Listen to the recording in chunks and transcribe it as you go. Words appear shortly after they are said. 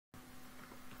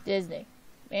Disney.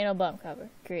 Anal bump cover.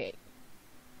 Create.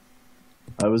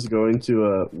 I was going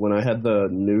to, when I had the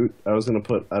newt, I was going to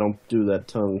put, I don't do that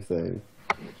tongue thing.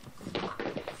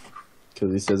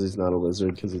 Because he says he's not a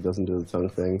lizard because he doesn't do the tongue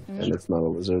thing, and it's not a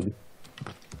lizard.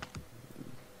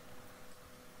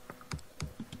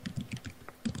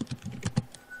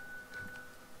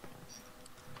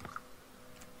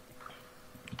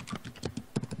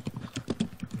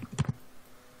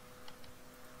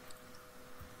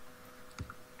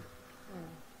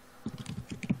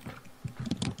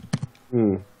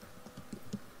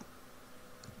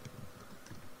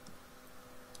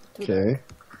 Okay.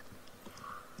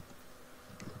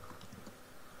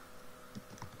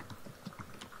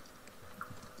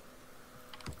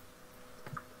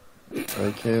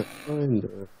 I can't find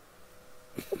it.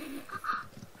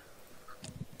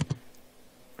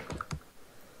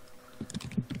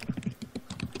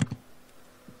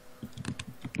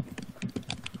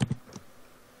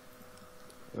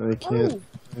 I can't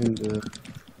find it.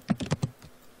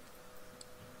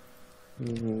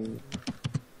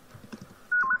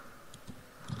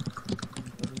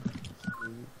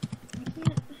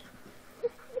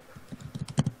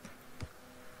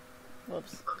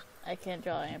 Whoops. I can't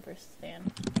draw an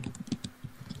ampersand.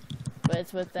 But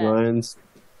it's with that.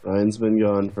 Ryan's been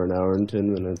gone for an hour and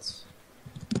 10 minutes.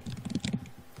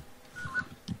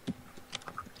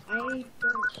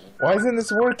 Why isn't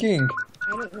this working?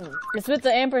 I don't know. It's with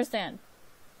the ampersand.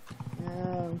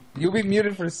 You'll be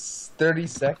muted for 30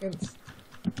 seconds?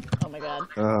 Oh my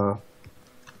god.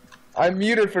 I'm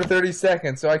muted for 30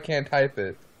 seconds, so I can't type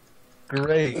it.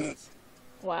 Great.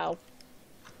 Wow.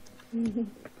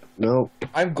 Nope.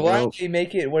 I'm glad they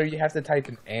make it where you have to type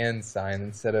an and sign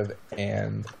instead of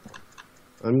and.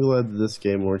 I'm glad that this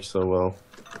game works so well.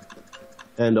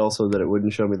 And also that it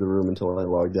wouldn't show me the room until I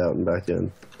logged out and back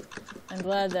in. I'm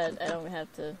glad that I don't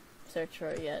have to search for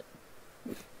it yet.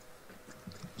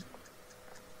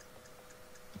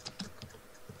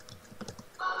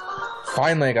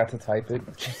 Finally I got to type it.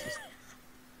 Jesus.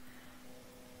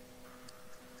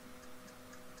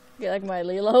 You like my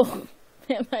Lilo?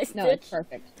 And my Stitch? No, it's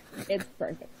perfect. It's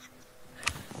perfect.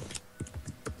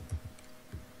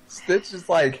 Stitch is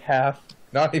like half,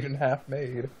 not even half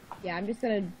made. Yeah, I'm just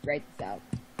gonna write this out.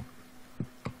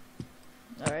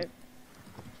 Alright.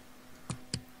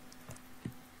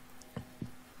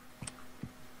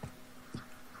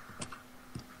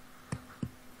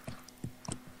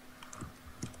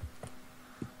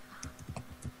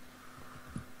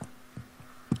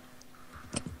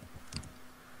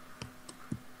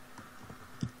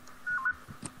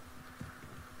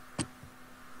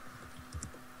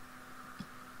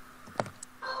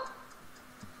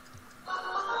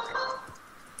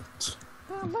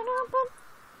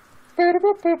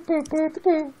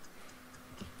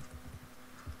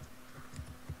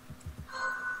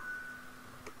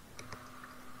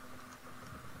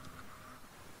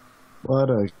 What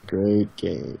a great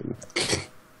game.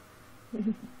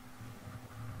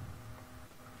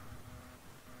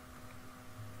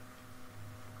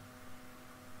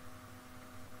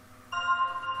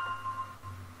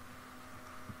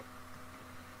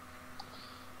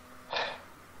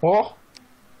 Well,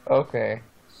 okay,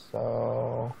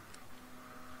 so...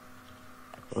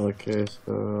 Okay,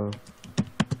 so...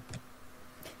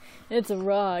 It's a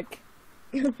rock.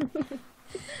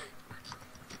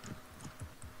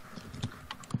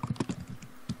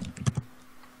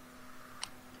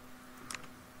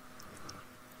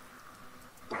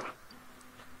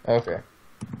 Okay.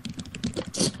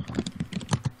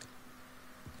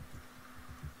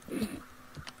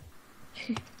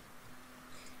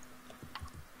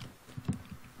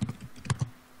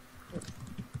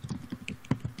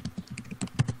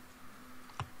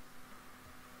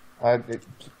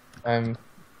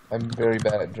 I'm very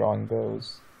bad at drawing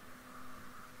bows.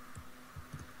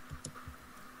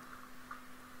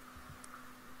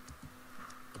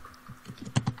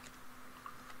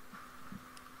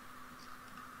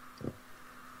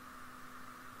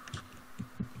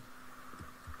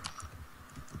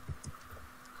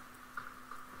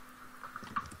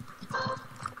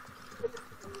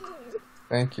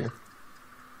 Thank you.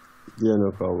 Yeah,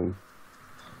 no problem.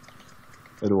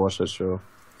 I had to watch that show.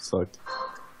 Sucked.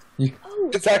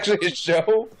 It's actually a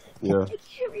show? Yeah. I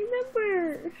can't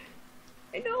remember.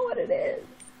 I know what it is.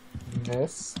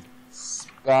 Miss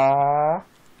Spa.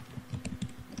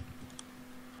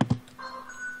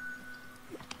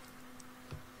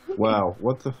 Wow,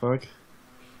 what the fuck?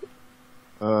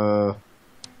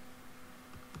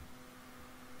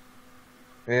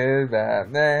 Is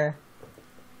that there?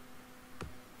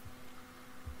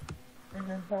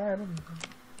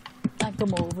 Like a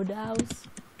overdose.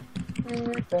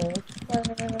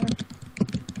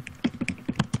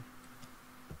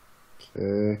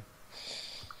 Okay.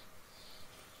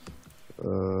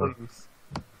 Please.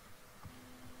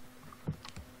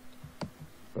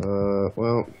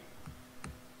 Well.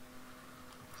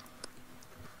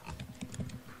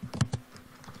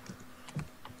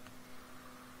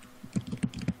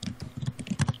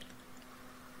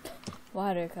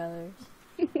 Watercolors.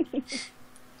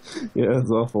 Yeah,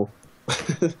 it's awful.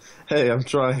 Hey, I'm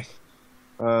trying.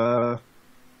 Fuck.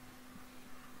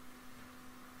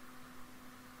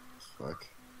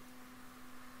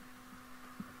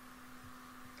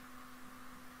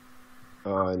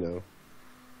 Oh, I know.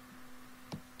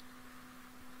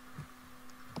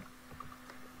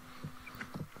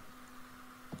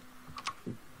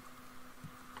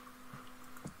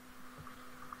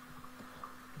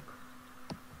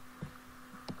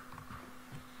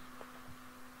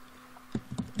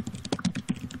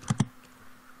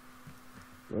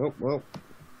 Well.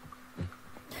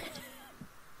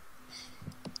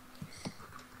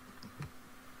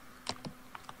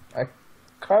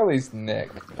 Carly's neck,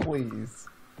 please.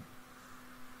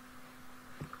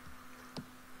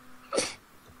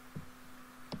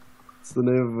 It's the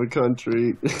name of a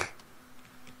country.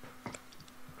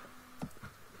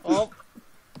 Oh,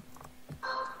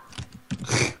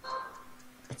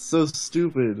 It's so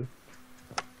stupid.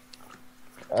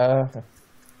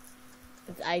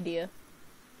 it's idea.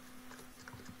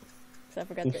 So I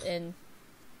forgot the N.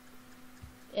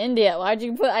 India. Why'd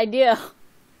you put idea?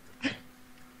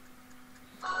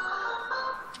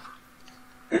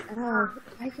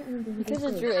 I can't remember who Because this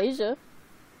it's is. drew Asia.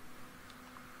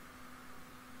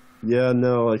 Yeah,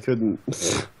 no, I couldn't.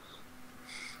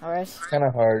 Alright. It's kind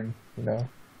of hard, you know.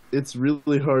 It's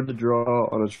really hard to draw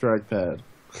on a trackpad.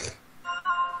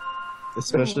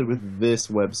 Especially with this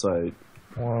website.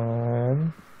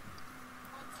 1,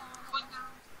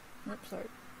 Oops, sorry.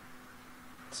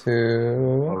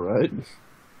 2, Alright.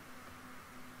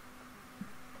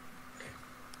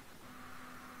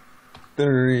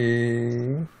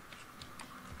 Three.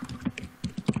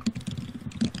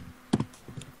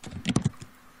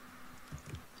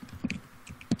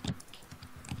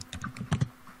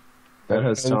 That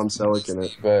has Tom Selleck in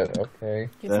it. But okay.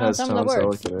 You That found has some Tom of the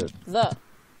words. Selleck in it. The.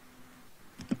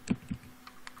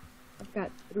 I've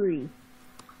got 3.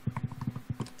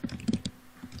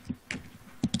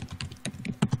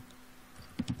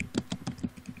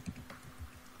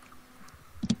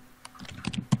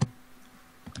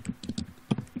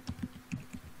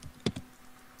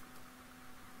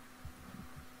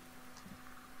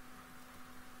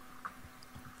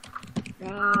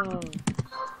 Oh.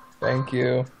 Thank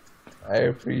you. I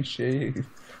appreciate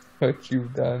what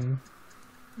you've done.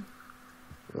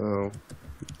 Oh.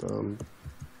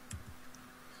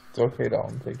 It's okay,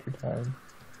 Dalton. Take your time.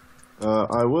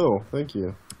 I will. Thank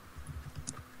you.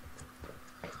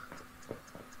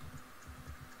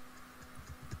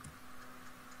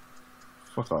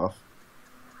 Fuck off.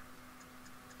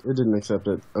 It didn't accept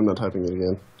it. I'm not typing it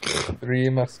again. 3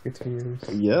 musketeers.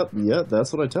 Yep,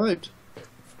 that's what I typed.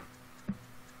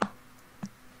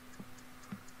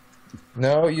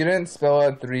 No, you didn't spell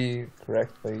out 3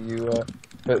 correctly. You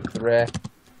put threat.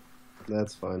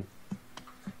 That's fine.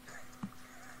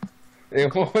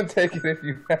 It won't take it if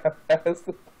you have passed.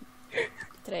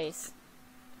 Trace.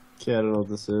 Okay, I don't know what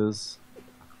this is.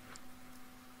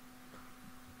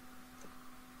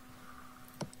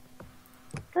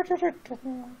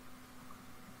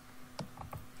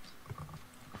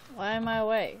 Why am I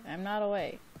away? I'm not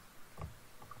away.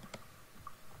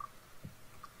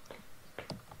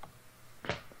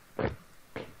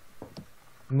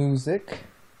 Music.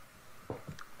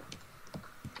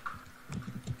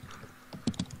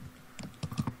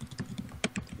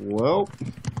 Well,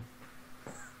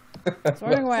 I was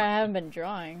wondering why I haven't been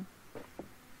drawing.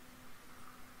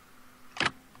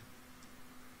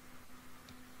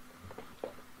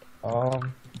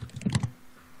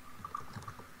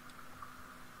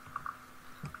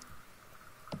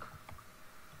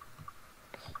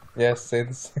 Yes, say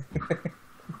the same thing.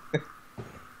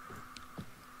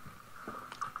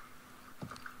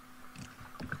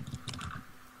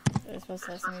 They're supposed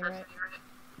to have something right.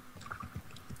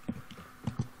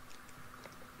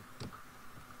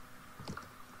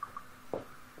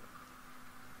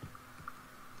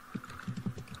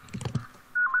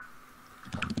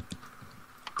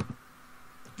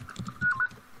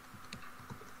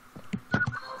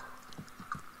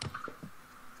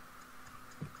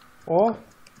 What?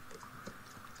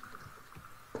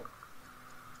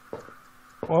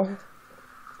 What?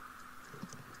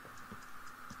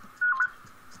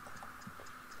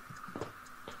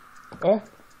 What?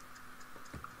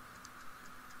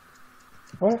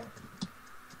 What?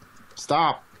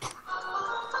 Stop.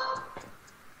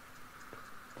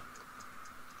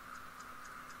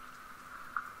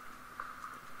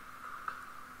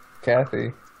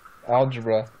 Cathy,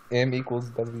 algebra, M equals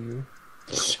W.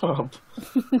 Stop.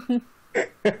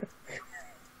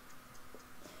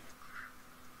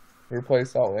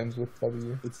 Replace all M's with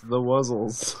W. It's the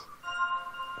Wuzzles.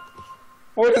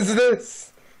 What is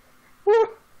this? Woo!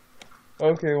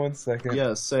 Okay, 1 second.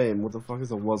 Yeah, same. What the fuck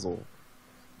is a Wuzzle?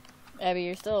 Abby,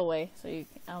 you're still away, so I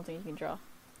don't think you can draw.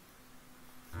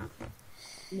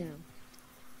 No.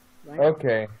 Why?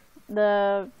 Okay.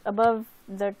 Above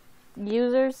the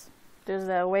users, there's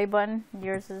the away button.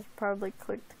 Yours is probably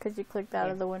clicked because you clicked out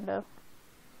of the window.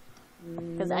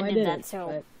 Because No, I did didn't, that too.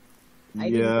 but I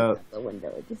didn't Yeah. look out the window.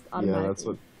 It just Yeah, automatically. that's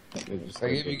what. It just I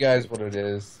give you guys what it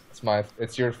is.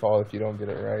 It's your fault if you don't get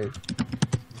it right.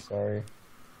 Sorry.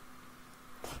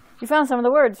 You found some of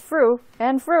the words fru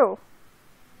and fru.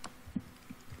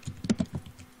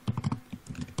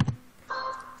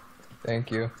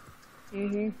 Thank you.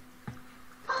 Mhm.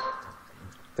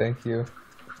 Thank you.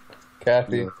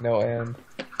 Cathy, Yeah. no and.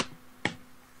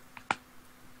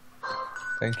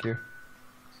 Thank you.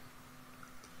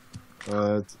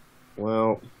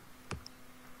 Well,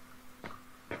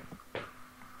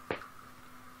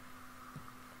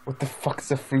 What the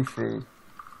fuck's a frou-frou?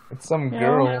 It's some You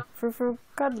girl. know, fru fru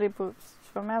cuddly poops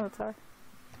from Avatar.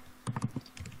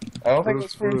 I don't think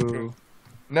it's frou-frou. frou-frou.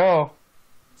 No.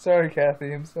 Sorry,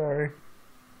 Cathy. I'm sorry.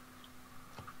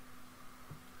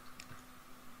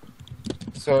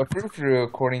 So a frou-frou,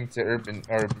 according to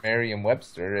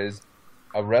Merriam-Webster, is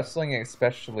a rustling,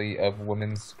 especially of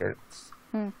women's skirts,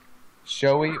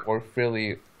 showy or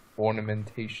frilly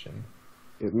ornamentation.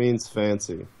 it means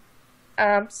fancy.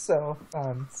 I'm so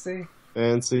fancy.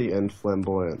 Fancy and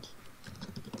flamboyant.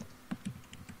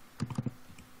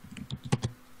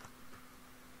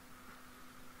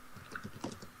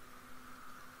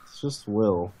 It's just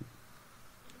Will.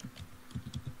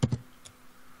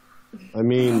 I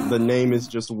mean, the name is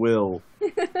just Will.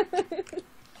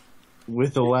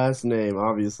 With a last name,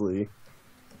 obviously.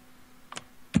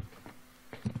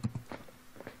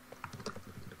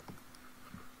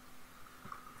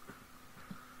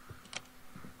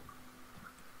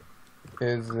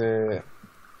 Is it...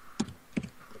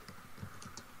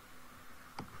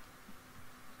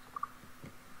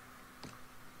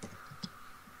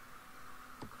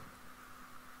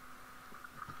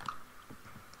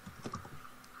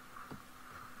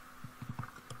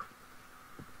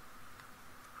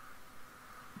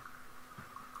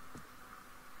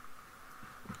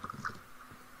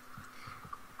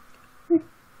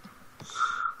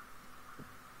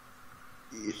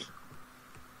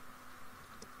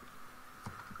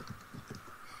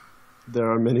 There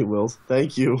are many Wills.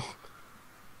 Thank you.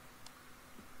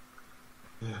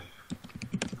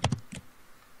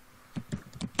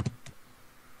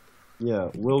 Yeah,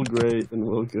 Will Great and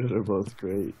Will Good are both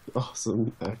great.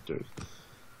 Awesome actors.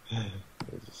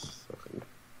 They're just fucking...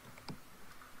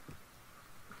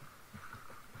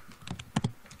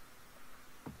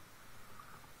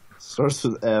 Starts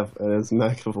with F and it's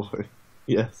McAvoy.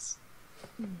 Yes.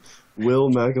 Will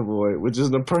McAvoy, which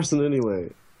isn't a person anyway.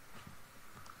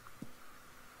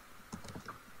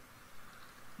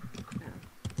 No. No,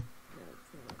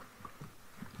 it's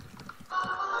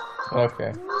not.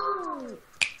 Okay.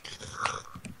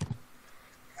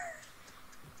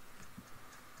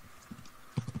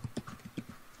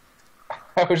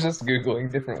 I was just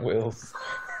Googling different wills.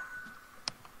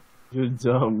 You're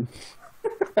dumb.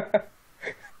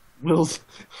 Will's...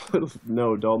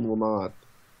 No, Dalton will not.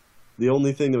 The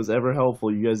only thing that was ever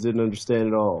helpful you guys didn't understand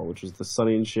at all, which was the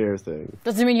Sonny and Cher thing.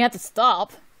 Doesn't mean you have to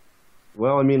stop.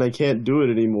 Well, I mean, I can't do it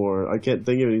anymore. I can't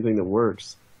think of anything that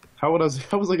works. How was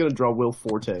I gonna draw Will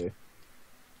Forte?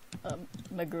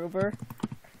 MacGruber.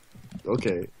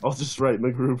 Okay, I'll just write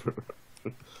MacGruber.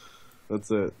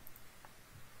 That's it.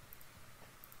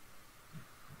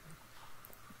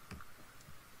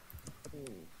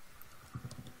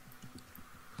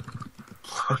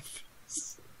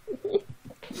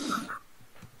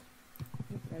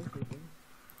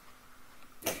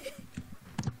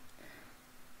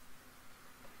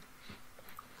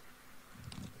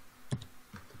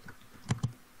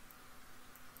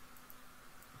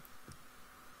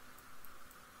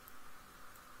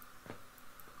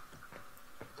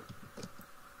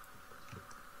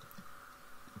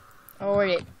 Oh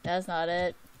wait, that's not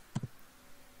it.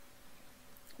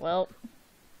 Well,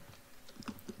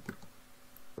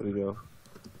 There you go.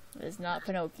 it's not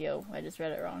Pinocchio. I just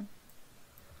read it wrong.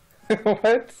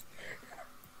 What?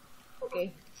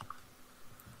 Okay.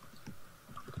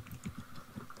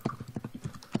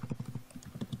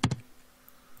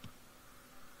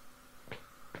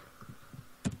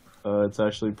 it's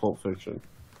actually Pulp Fiction.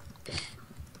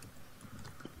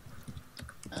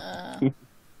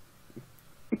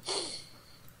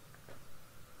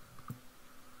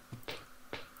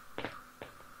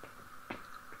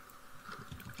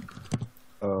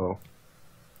 Oh.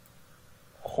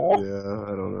 Oh. Yeah,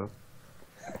 I don't know.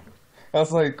 I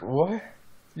was like, what?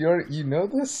 You know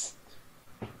this?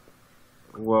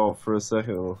 Well, for a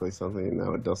second it looked like something, and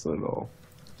now it doesn't at all.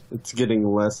 It's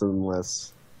getting less and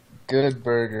less. Good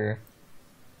burger.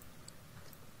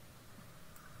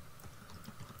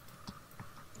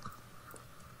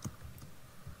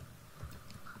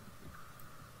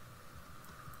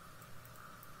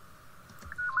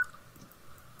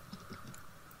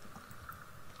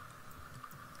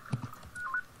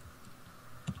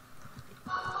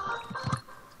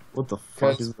 What the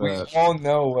fuck Because is we that? all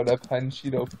know what a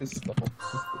Panchito pistol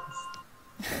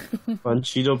is.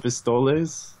 Panchito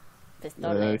Pistoles?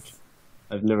 Pistoles.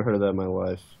 I've never heard of that in my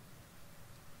life.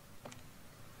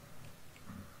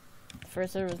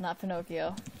 First word was not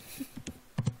Pinocchio.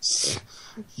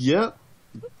 Yeah,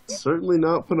 certainly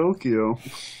not Pinocchio.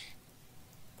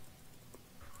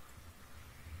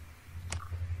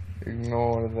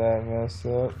 Ignore that mess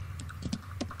up.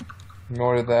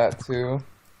 Ignore that too.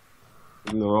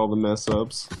 Ignore all the mess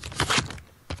ups.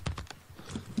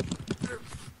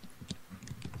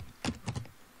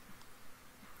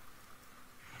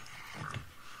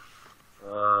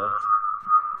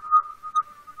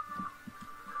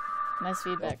 Nice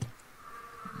feedback.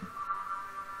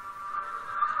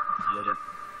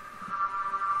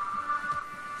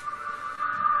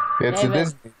 It's a David.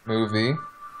 Disney movie.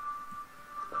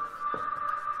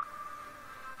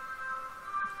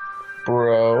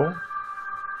 Bro.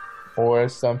 Or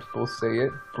as some people say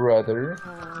it, brother.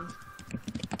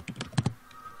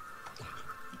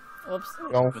 Whoops.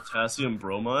 Don't Potassium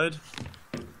bromide?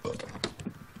 I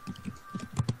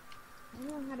don't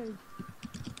know how to.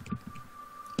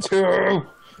 two!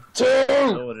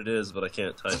 I know what it is, but I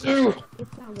can't type it. Two!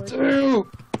 It's not working.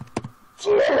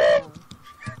 Two!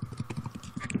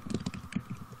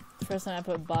 First time I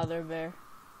put bother bear.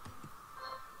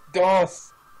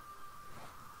 Dos!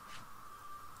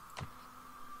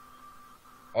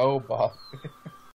 Oh, bother.